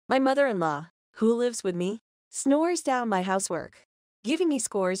My mother-in-law, who lives with me, snores down my housework, giving me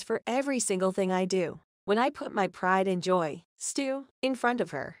scores for every single thing I do. When I put my pride and joy, stew, in front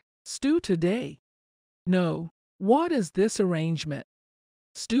of her. Stew today? No. What is this arrangement?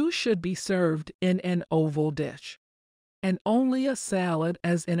 Stew should be served in an oval dish, and only a salad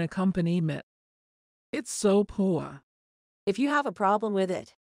as an accompaniment. It's so poor. If you have a problem with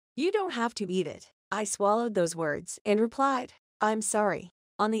it, you don't have to eat it. I swallowed those words and replied, I'm sorry.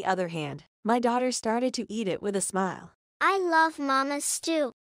 On the other hand, my daughter started to eat it with a smile. I love Mama's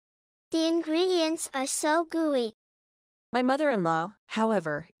stew. The ingredients are so gooey. My mother-in-law,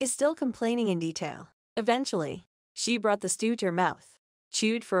 however, is still complaining in detail. Eventually, she brought the stew to her mouth,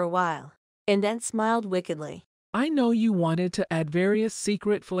 chewed for a while, and then smiled wickedly. I know you wanted to add various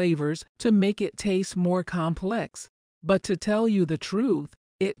secret flavors to make it taste more complex, but to tell you the truth,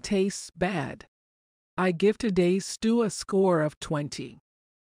 it tastes bad. I give today's stew a score of 20.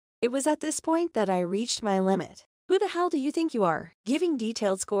 It was at this point that I reached my limit. Who the hell do you think you are, giving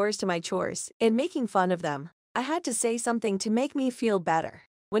detailed scores to my chores and making fun of them? I had to say something to make me feel better.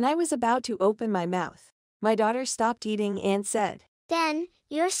 When I was about to open my mouth, my daughter stopped eating and said, Then,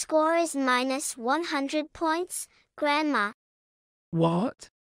 your score is minus 100 points, Grandma.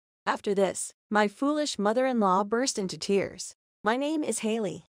 What? After this, my foolish mother-in-law burst into tears. My name is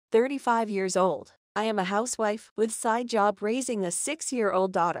Haley, 35 years old. I am a housewife with side job raising a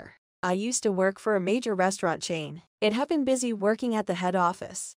 6-year-old daughter. I used to work for a major restaurant chain and have been busy working at the head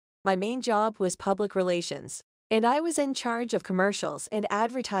office. My main job was public relations, and I was in charge of commercials and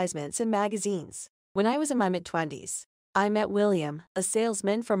advertisements in magazines. When I was in my mid-20s, I met William, a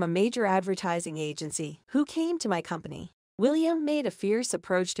salesman from a major advertising agency, who came to my company. William made a fierce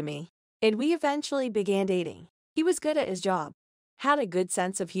approach to me, and we eventually began dating. He was good at his job, had a good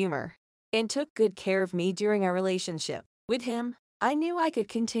sense of humor, and took good care of me during our relationship. With him, I knew I could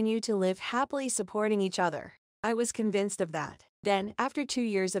continue to live happily supporting each other. I was convinced of that. Then, after 2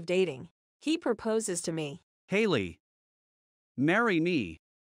 years of dating, he proposes to me. Haley, marry me.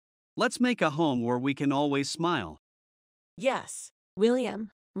 Let's make a home where we can always smile. Yes,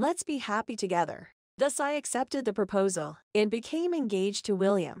 William, let's be happy together. Thus I accepted the proposal and became engaged to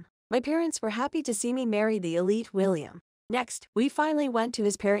William. My parents were happy to see me marry the elite William. Next, we finally went to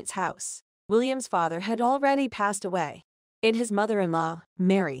his parents' house. William's father had already passed away, and his mother-in-law,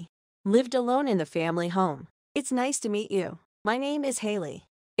 Mary, lived alone in the family home. It's nice to meet you. My name is Haley,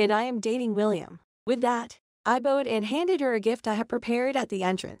 and I am dating William. With that, I bowed and handed her a gift I had prepared at the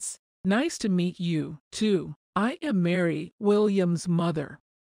entrance. Nice to meet you, too. I am Mary, William's mother.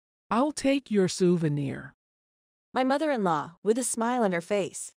 I'll take your souvenir. My mother-in-law, with a smile on her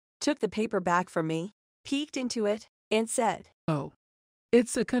face, took the paper back from me, peeked into it, and said, Oh,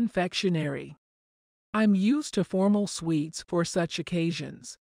 it's a confectionery. I'm used to formal sweets for such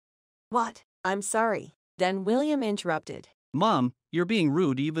occasions. What? I'm sorry. Then William interrupted. Mom, you're being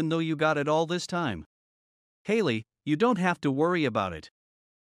rude even though you got it all this time. Haley, you don't have to worry about it.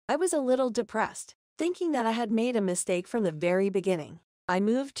 I was a little depressed, thinking that I had made a mistake from the very beginning. I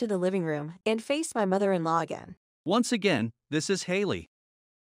moved to the living room and faced my mother-in-law again. Once again, this is Haley.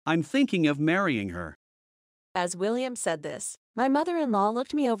 I'm thinking of marrying her. As William said this, my mother-in-law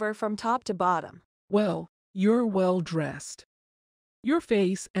looked me over from top to bottom. Well, you're well dressed. Your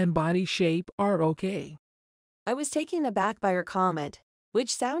face and body shape are okay. I was taken aback by her comment,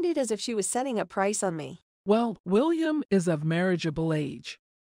 which sounded as if she was setting a price on me. Well, William is of marriageable age.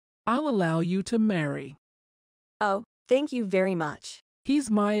 I'll allow you to marry. Oh, thank you very much.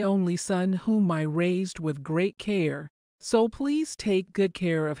 He's my only son whom I raised with great care, so please take good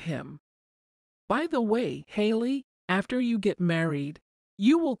care of him. By the way, Haley, after you get married,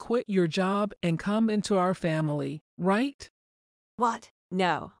 you will quit your job and come into our family, right? What?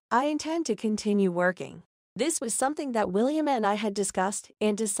 No, I intend to continue working. This was something that William and I had discussed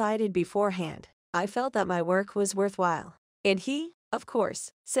and decided beforehand. I felt that my work was worthwhile, and he, of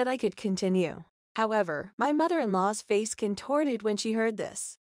course, said I could continue. However, my mother-in-law's face contorted when she heard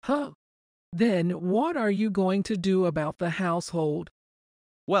this. Huh. Then what are you going to do about the household?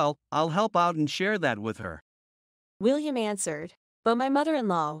 Well, I'll help out and share that with her. William answered, but my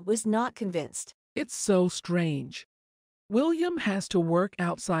mother-in-law was not convinced. It's so strange. William has to work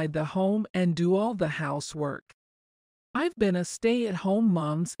outside the home and do all the housework. I've been a stay-at-home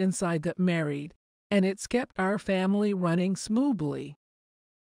mom since I got married, and it's kept our family running smoothly.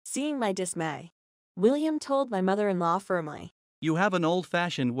 Seeing my dismay, William told my mother-in-law firmly. You have an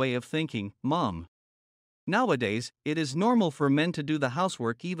old-fashioned way of thinking, Mom. Nowadays, it is normal for men to do the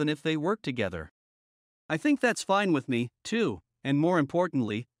housework even if they work together. I think that's fine with me, too, and more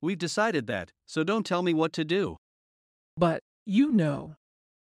importantly, we've decided that, so don't tell me what to do. But, you know,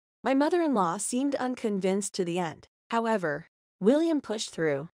 My mother-in-law seemed unconvinced to the end. However, William pushed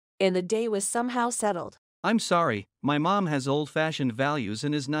through, and the day was somehow settled. I'm sorry, my mom has old-fashioned values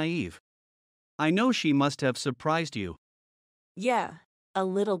and is naive. I know she must have surprised you. Yeah, a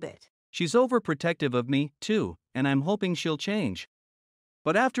little bit. She's overprotective of me, too, and I'm hoping she'll change.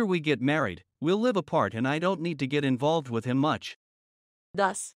 But after we get married, we'll live apart and I don't need to get involved with him much.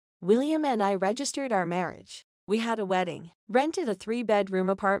 Thus, William and I registered our marriage. We had a wedding, rented a 3-bedroom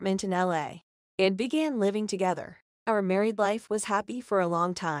apartment in LA, and began living together. Our married life was happy for a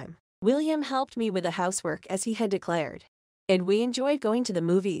long time. William helped me with the housework as he had declared, and we enjoyed going to the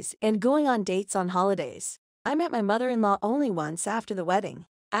movies and going on dates on holidays. I met my mother-in-law only once after the wedding,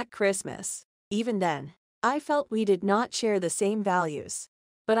 at Christmas. Even then, I felt we did not share the same values.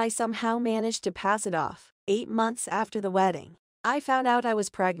 But I somehow managed to pass it off. 8 months after the wedding, I found out I was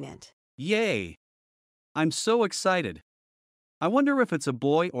pregnant. Yay! I'm so excited. I wonder if it's a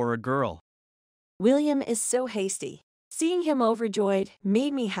boy or a girl. William is so hasty. Seeing him overjoyed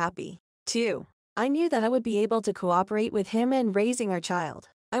made me happy, too. I knew that I would be able to cooperate with him in raising our child.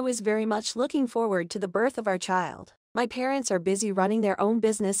 I was very much looking forward to the birth of our child. My parents are busy running their own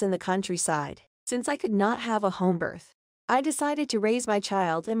business in the countryside. Since I could not have a home birth, I decided to raise my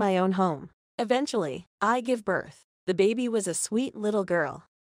child in my own home. Eventually, I gave birth. The baby was a sweet little girl,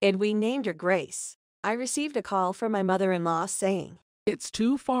 and we named her Grace. I received a call from my mother-in-law saying, It's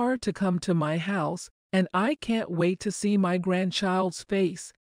too far to come to my house, and I can't wait to see my grandchild's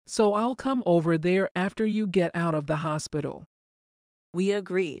face, so I'll come over there after you get out of the hospital. We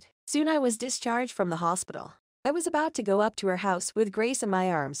agreed. Soon I was discharged from the hospital. I was about to go up to her house with Grace in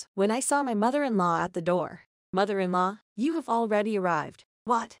my arms when I saw my mother-in-law at the door. Mother-in-law, you have already arrived.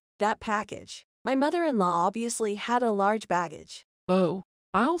 What? That package. My mother-in-law obviously had a large baggage. Oh,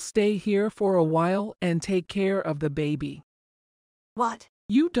 I'll stay here for a while and take care of the baby. What?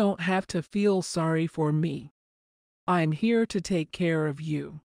 You don't have to feel sorry for me. I'm here to take care of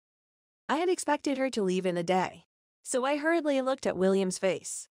you. I had expected her to leave in a day, so I hurriedly looked at William's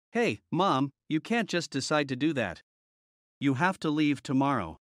face. Hey, Mom, you can't just decide to do that. You have to leave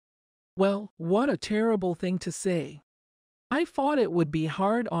tomorrow. Well, what a terrible thing to say. I thought it would be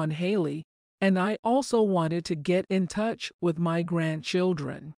hard on Haley, and I also wanted to get in touch with my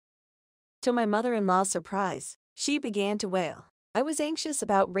grandchildren. To my mother-in-law's surprise, she began to wail. I was anxious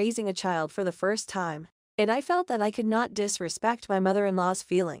about raising a child for the first time, and I felt that I could not disrespect my mother-in-law's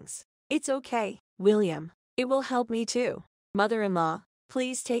feelings. It's okay, William. It will help me too. Mother-in-law,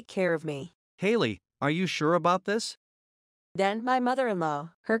 please take care of me. Haley, are you sure about this? Then my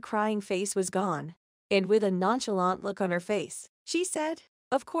mother-in-law, her crying face was gone, and with a nonchalant look on her face, she said,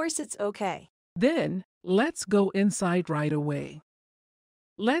 Of course it's okay. Then, let's go inside right away.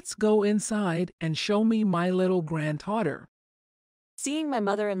 Let's go inside and show me my little granddaughter. Seeing my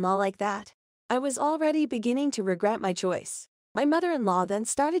mother-in-law like that, I was already beginning to regret my choice. My mother-in-law then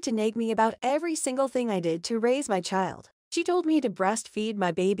started to nag me about every single thing I did to raise my child. She told me to breastfeed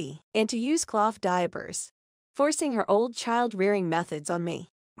my baby and to use cloth diapers, forcing her old child-rearing methods on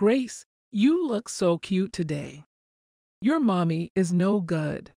me. Grace, you look so cute today. Your mommy is no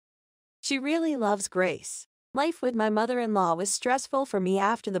good. She really loves Grace. Life with my mother-in-law was stressful for me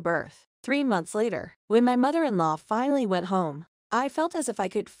after the birth. 3 months later, when my mother-in-law finally went home, I felt as if I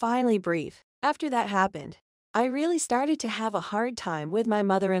could finally breathe. After that happened, I really started to have a hard time with my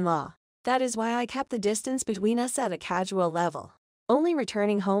mother-in-law. That is why I kept the distance between us at a casual level, only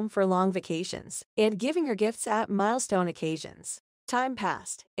returning home for long vacations and giving her gifts at milestone occasions. Time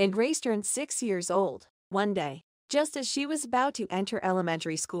passed, and Grace turned 6 years old. One day, just as she was about to enter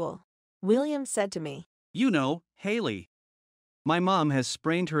elementary school, William said to me, You know, Haley. My mom has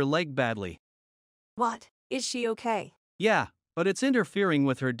sprained her leg badly. What? Is she okay? Yeah, but it's interfering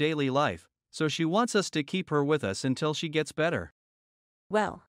with her daily life, so she wants us to keep her with us until she gets better.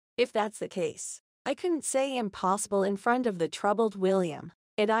 Well, if that's the case, I couldn't say impossible in front of the troubled William,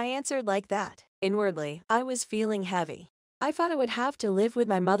 and I answered like that. Inwardly, I was feeling heavy. I thought I would have to live with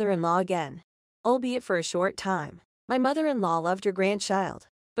my mother-in-law again, albeit for a short time. My mother-in-law loved her grandchild,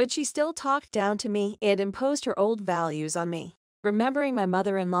 but she still talked down to me and imposed her old values on me. Remembering my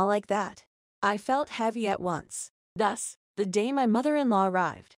mother-in-law like that, I felt heavy at once. Thus, the day my mother-in-law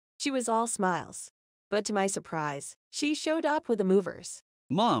arrived, she was all smiles. But to my surprise, she showed up with the movers.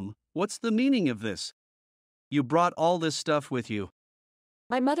 Mom, what's the meaning of this? You brought all this stuff with you.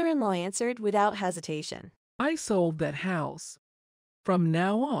 My mother-in-law answered without hesitation. I sold that house. From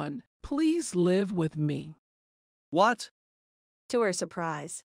now on, please live with me. What? To her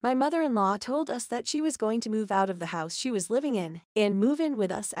surprise, my mother-in-law told us that she was going to move out of the house she was living in and move in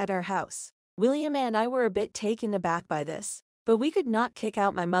with us at our house. William and I were a bit taken aback by this. But we could not kick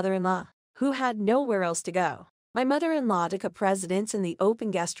out my mother-in-law, who had nowhere else to go. My mother-in-law took up residence in the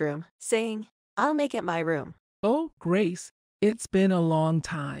open guest room, saying, "I'll make it my room." Oh, Grace, it's been a long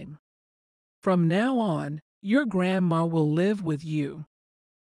time. From now on, your grandma will live with you.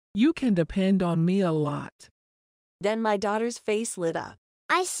 You can depend on me a lot. Then my daughter's face lit up.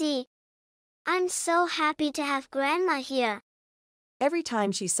 I see. I'm so happy to have Grandma here. Every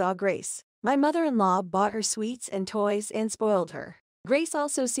time she saw Grace, my mother-in-law bought her sweets and toys and spoiled her. Grace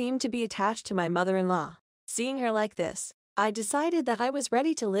also seemed to be attached to my mother-in-law. Seeing her like this, I decided that I was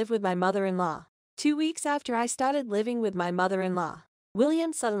ready to live with my mother-in-law. 2 weeks after I started living with my mother-in-law,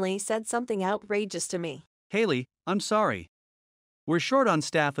 William suddenly said something outrageous to me. Haley, I'm sorry. We're short on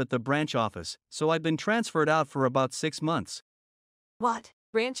staff at the branch office, so I've been transferred out for about 6 months. What?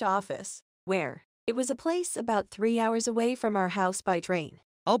 Branch office? Where? It was a place about 3 hours away from our house by train.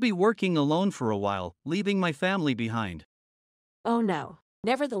 I'll be working alone for a while, leaving my family behind. Oh no.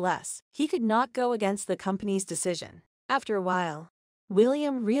 Nevertheless, he could not go against the company's decision. After a while,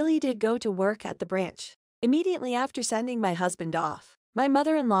 William really did go to work at the branch. Immediately after sending my husband off, my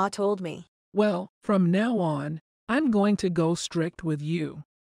mother-in-law told me, Well, from now on, I'm going to go strict with you.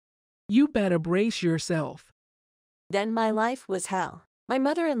 You better brace yourself. then my life was hell. My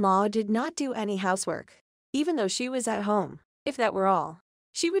mother-in-law did not do any housework, even though she was at home. If that were all,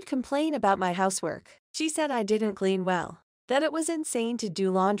 she would complain about my housework. She said I didn't clean well, that it was insane to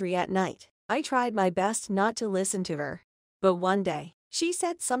do laundry at night. I tried my best not to listen to her. But one day, she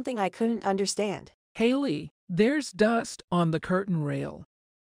said something I couldn't understand. Haley, there's dust on the curtain rail.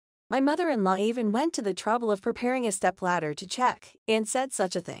 My mother-in-law even went to the trouble of preparing a stepladder to check and said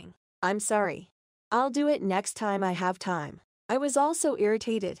such a thing. I'm sorry. I'll do it next time I have time. I was also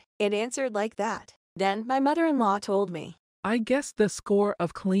irritated and answered like that. Then my mother-in-law told me, I guess the score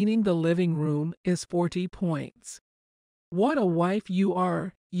of cleaning the living room is 40 points. What a wife you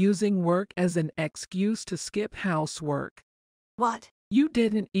are, using work as an excuse to skip housework. "What?" You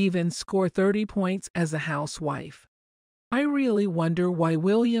didn't even score 30 points as a housewife. I really wonder why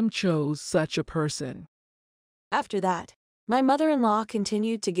William chose such a person. After that, my mother-in-law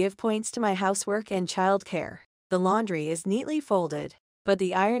continued to give points to my housework and childcare. The laundry is neatly folded, but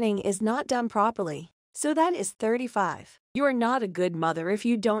the ironing is not done properly, so that is 35. You are not a good mother if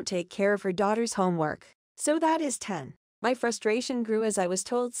you don't take care of her daughter's homework, so that is 10. My frustration grew as I was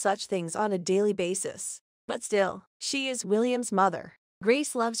told such things on a daily basis. But still, she is William's mother.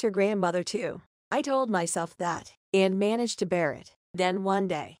 Grace loves her grandmother too. I told myself that, and managed to bear it. Then one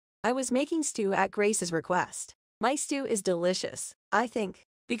day, I was making stew at Grace's request. My stew is delicious, I think,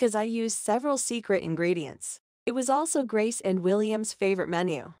 because I used several secret ingredients. It was also Grace and William's favorite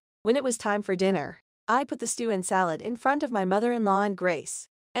menu. When it was time for dinner, I put the stew and salad in front of my mother-in-law and Grace.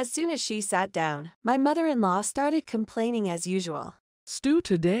 As soon as she sat down, my mother-in-law started complaining as usual. Stew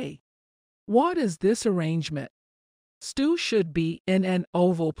today? What is this arrangement? Stew should be in an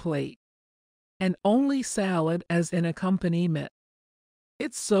oval plate, and only salad as an accompaniment.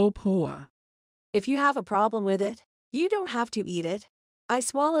 It's so poor. If you have a problem with it, you don't have to eat it. I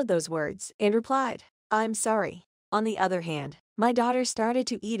swallowed those words and replied, I'm sorry. On the other hand, my daughter started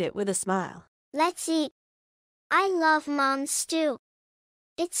to eat it with a smile. Let's eat. I love Mom's stew.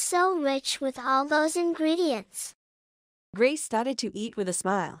 It's so rich with all those ingredients. Grace started to eat with a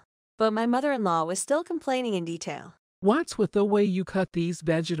smile, but my mother-in-law was still complaining in detail. What's with the way you cut these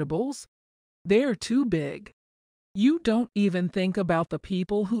vegetables? They're too big. You don't even think about the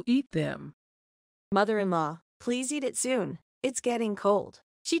people who eat them. Mother-in-law, please eat it soon. It's getting cold.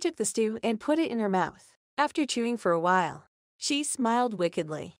 She took the stew and put it in her mouth. After chewing for a while, she smiled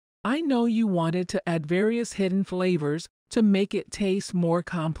wickedly. I know you wanted to add various hidden flavors to make it taste more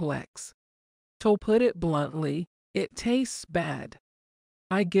complex. To put it bluntly, it tastes bad.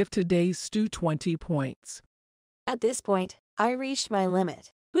 I give today's stew 20 points. At this point, I reached my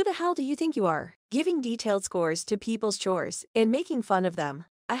limit. Who the hell do you think you are, giving detailed scores to people's chores and making fun of them?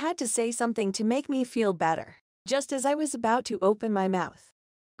 I had to say something to make me feel better. Just as I was about to open my mouth,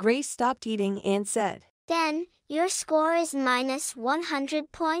 Grace stopped eating and said, Then, your score is minus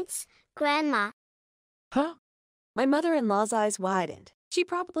 100 points, Grandma. Huh? My mother-in-law's eyes widened. She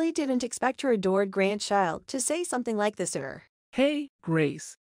probably didn't expect her adored grandchild to say something like this to her. Hey,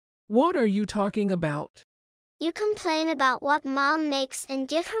 Grace. What are you talking about? You complain about what Mom makes and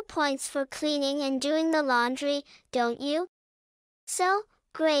give her points for cleaning and doing the laundry, don't you? So,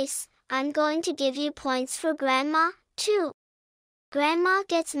 Grace, I'm going to give you points for Grandma, too. Grandma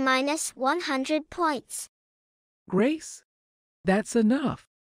gets minus 100 points. Grace? That's enough.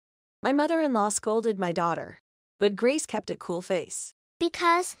 My mother-in-law scolded my daughter, but Grace kept a cool face.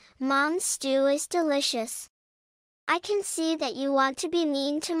 Because Mom's stew is delicious. I can see that you want to be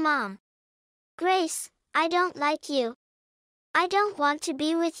mean to Mom. Grace, I don't like you. I don't want to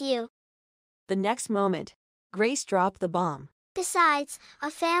be with you. The next moment, Grace dropped the bomb. Besides, a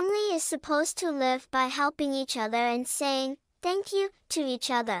family is supposed to live by helping each other and saying thank you to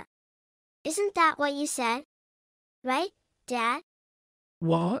each other. Isn't that what you said? Right, Dad?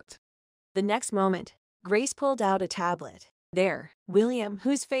 What? The next moment, Grace pulled out a tablet. There, William,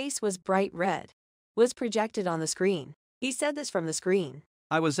 whose face was bright red, was projected on the screen. He said this from the screen.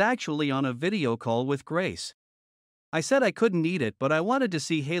 I was actually on a video call with Grace. I said I couldn't eat it, but I wanted to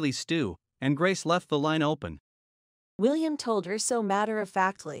see Haley's stew, and Grace left the line open. William told her so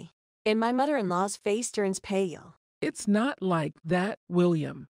matter-of-factly, and my mother-in-law's face turns pale. It's not like that,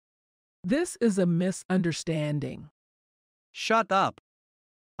 William. This is a misunderstanding. Shut up.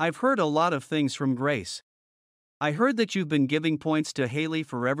 I've heard a lot of things from Grace. I heard that you've been giving points to Haley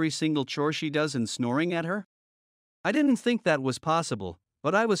for every single chore she does and snoring at her. I didn't think that was possible,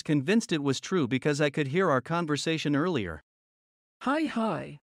 but I was convinced it was true because I could hear our conversation earlier.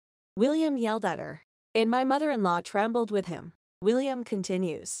 Hi. William yelled at her, and my mother-in-law trembled with him. William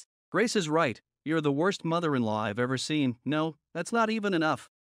continues. Grace is right. You're the worst mother-in-law I've ever seen. No, that's not even enough.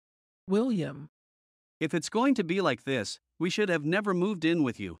 William. If it's going to be like this, we should have never moved in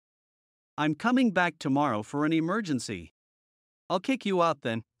with you. I'm coming back tomorrow for an emergency. I'll kick you out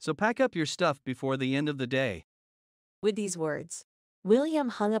then, so pack up your stuff before the end of the day. With these words, William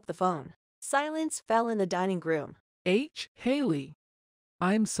hung up the phone. Silence fell in the dining room. Haley.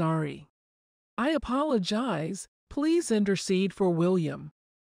 I'm sorry. I apologize. Please intercede for William.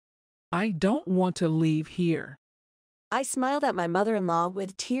 I don't want to leave here. I smiled at my mother-in-law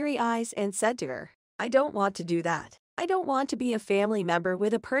with teary eyes and said to her, I don't want to do that. I don't want to be a family member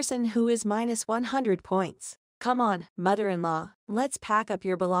with a person who is minus 100 points. Come on, mother-in-law, let's pack up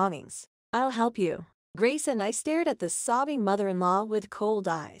your belongings. I'll help you. Grace and I stared at the sobbing mother-in-law with cold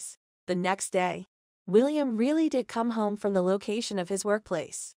eyes. The next day, William really did come home from the location of his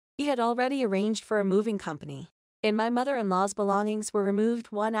workplace. He had already arranged for a moving company, and my mother-in-law's belongings were removed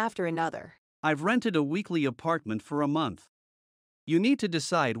one after another. I've rented a weekly apartment for a month. You need to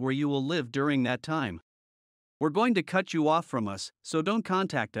decide where you will live during that time. We're going to cut you off from us, so don't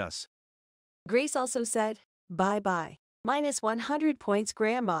contact us. Grace also said, bye-bye. Minus 100 points,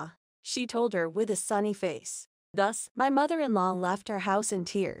 Grandma, she told her with a sunny face. Thus, my mother-in-law left our house in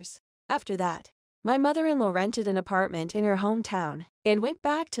tears. After that, my mother-in-law rented an apartment in her hometown and went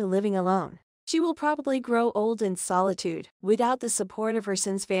back to living alone. She will probably grow old in solitude without the support of her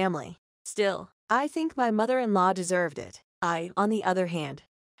son's family. Still, I think my mother-in-law deserved it. I, on the other hand,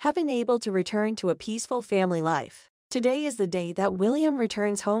 have been able to return to a peaceful family life. Today is the day that William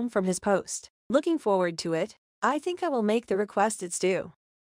returns home from his post. Looking forward to it. I think I will make the requested stew.